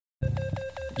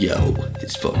Yo,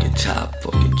 it's fucking top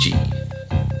fucking G.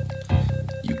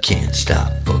 You can't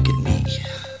stop fucking me.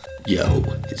 Yo,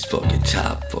 it's fucking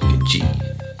top fucking G.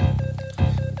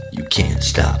 You can't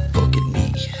stop fucking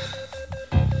me.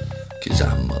 Cause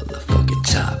I'm motherfucking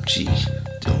top G.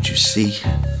 Don't you see?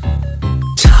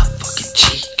 Top fucking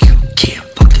G. You can't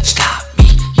fucking stop me.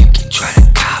 You can try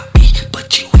to copy,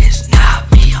 but you is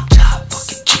not me. I'm top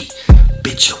fucking G.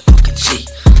 Bitch, you'll fucking see.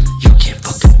 You can't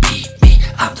fucking beat me.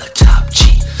 I'm the top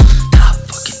G. Top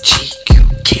fucking G. You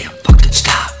can't fucking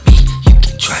stop me. You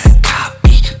can try to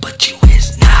copy, but you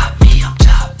is not me. I'm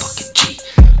top fucking G.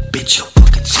 Bitch, you'll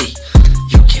fucking see.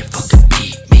 You can't fucking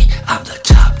beat me. I'm the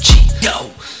top G.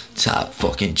 Yo, top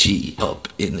fucking G up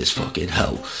in this fucking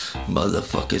hoe.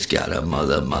 Motherfuckers gotta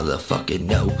motherfucking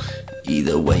know.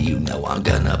 Either way, you know I'm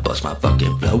gonna bust my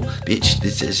fucking flow. Bitch,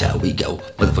 this is how we go.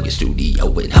 Motherfucking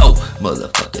studio and ho.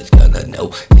 Motherfuckers gonna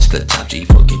know it's the top G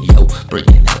fucking yo.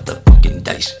 Bringing out the fucking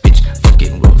dice, bitch.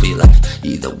 Fucking roll for your life.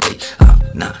 Either way, I'm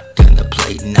not gonna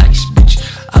play nice, bitch.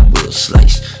 I will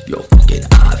slice your fucking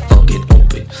eye fucking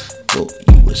open. What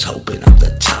you was hoping? I'm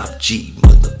the top G,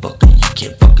 motherfucker. You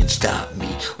can't fucking stop me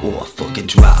or fucking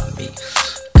drop me.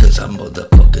 Cause I'm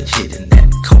motherfucking hitting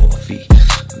that coffee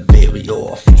very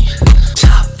often.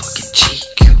 Top fucking G,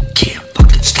 you can't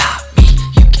fucking stop me.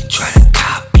 You can try to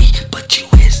copy, but you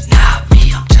is not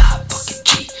me. I'm top fucking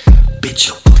G. Bitch,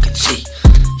 you'll fucking see.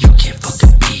 You can't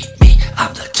fucking beat me.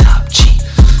 I'm the top G.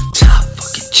 Top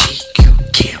fucking G, you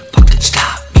can't fucking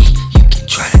stop me. You can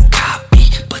try to copy,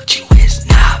 but you is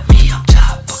not me. I'm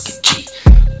top fucking G.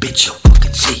 Bitch, you'll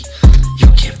fucking see. You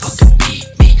can't fucking beat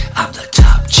me. I'm the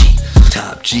top G.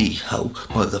 Top G, ho,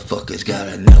 motherfuckers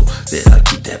gotta know that I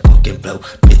keep that fucking flow.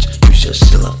 Bitch, you should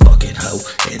still a fucking hoe,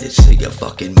 and it's a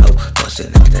fucking mo.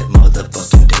 Bustin' out that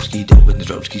motherfucking doski, doing the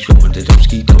drobski, screwing the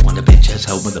doski, don't want a bitch ass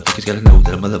hoe. Motherfuckers gotta know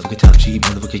that I'm motherfucking top G,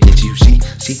 motherfucker, get you see,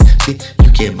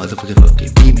 you can't motherfucking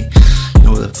fucking beat me. You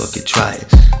know motherfucking try it,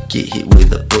 get hit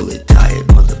with a bullet diet,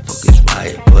 motherfuckers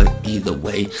riot. But either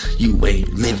way, you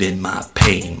ain't living my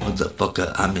pain,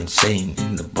 motherfucker. I'm insane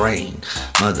in the brain,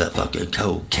 motherfucking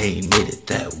cocaine made it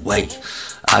that way.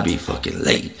 I be fucking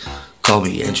late, call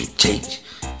me Andrew Tate.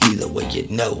 Either way, you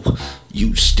know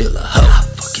you still a hoe. Top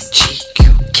fucking G,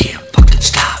 you can't fucking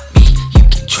stop me. You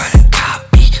can try to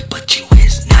copy, but you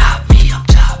is not me. I'm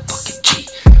top fucking G.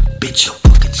 Bitch, you'll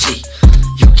fucking see.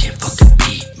 You can't fucking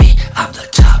beat me. I'm the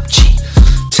top G.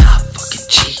 Top fucking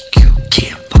G, you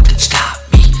can't fucking stop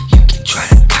me. You can try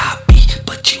to copy,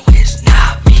 but you is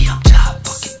not me. I'm top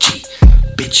fucking G.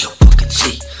 Bitch, you'll fucking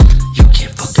see. You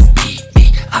can't fucking beat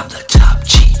me. I'm the top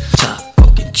G. Top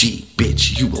fucking G,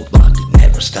 bitch, you will fucking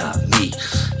never stop me.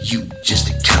 You just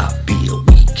a copy a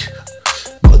week.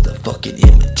 Motherfucking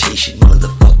imitation,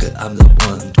 motherfucker. I'm the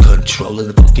one controlling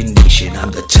the fucking nation.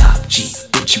 I'm the top G,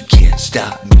 bitch, you can't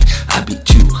stop me. I be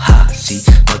too high, see,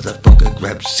 motherfucker,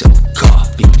 grab some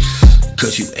coffee.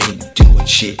 Cause you ain't doing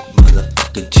shit,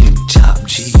 motherfucking too top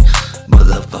G.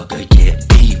 Motherfucker can't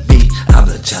beat me, I'm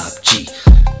the top G.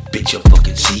 Bitch, you'll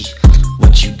fucking see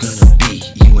what you gonna be.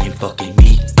 You ain't fucking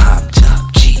me, I'm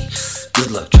top G.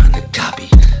 Good luck trying to copy.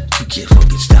 You can't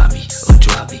fucking stop me or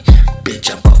drop me.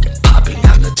 Bitch, I'm fucking popping.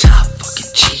 I'm the top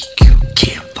fucking G. You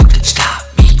can't fucking stop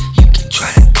me. You can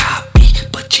try to copy,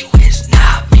 but you is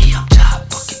not me. I'm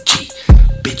top fucking G.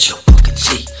 Bitch, you'll fucking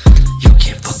see. You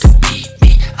can't fucking beat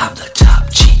me. I'm the top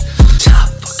G. Top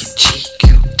fucking G.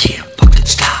 You can't fucking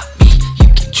stop me. You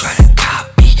can try to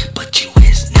copy, but you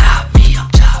is not me. I'm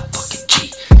top fucking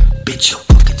G. Bitch, you'll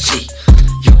fucking see.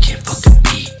 You can't fucking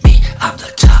beat me. I'm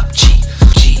the top G.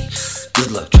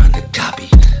 Good luck trying to copy.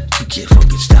 You can't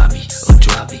fucking stop me or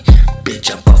drop me.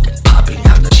 Bitch, I'm fucking popping.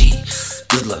 I'm the G.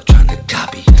 Good luck trying to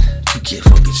copy. You can't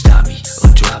fucking stop me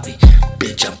or drop me.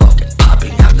 Bitch, I'm fucking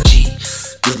popping. I'm the G.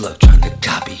 Good luck trying to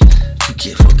copy. You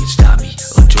can't fucking stop me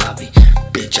or drop me.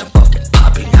 Bitch, I'm fucking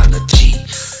popping. I'm the G.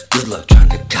 Good luck trying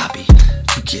to copy.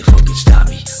 You can't fucking stop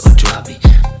me or drop me.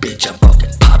 Bitch, I'm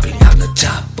fucking popping. I'm the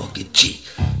top fucking G.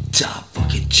 Top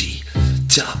fucking G.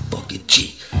 Top fucking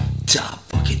G. Top